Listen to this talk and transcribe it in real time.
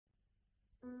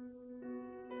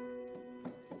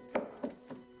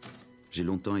J'ai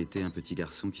longtemps été un petit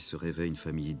garçon qui se rêvait une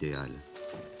famille idéale.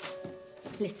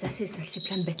 Laisse ça, c'est sale, c'est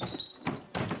plein de bêtes.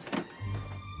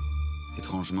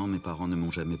 Étrangement, mes parents ne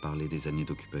m'ont jamais parlé des années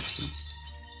d'occupation.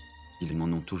 Ils m'en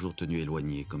ont toujours tenu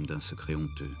éloigné, comme d'un secret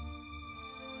honteux.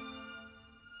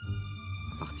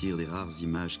 À partir des rares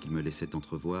images qu'ils me laissaient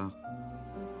entrevoir,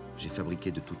 j'ai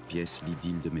fabriqué de toutes pièces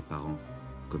l'idylle de mes parents,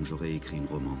 comme j'aurais écrit une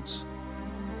romance.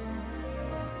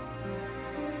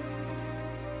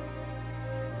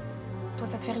 Toi,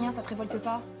 ça te fait rien, ça te révolte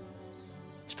pas?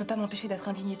 Je peux pas m'empêcher d'être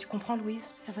indignée, tu comprends, Louise?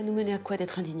 Ça va nous mener à quoi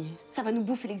d'être indignés? Ça va nous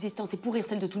bouffer l'existence et pourrir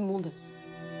celle de tout le monde.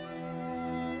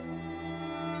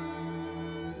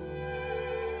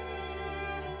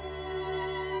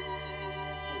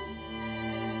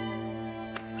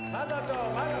 Pas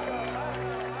encore,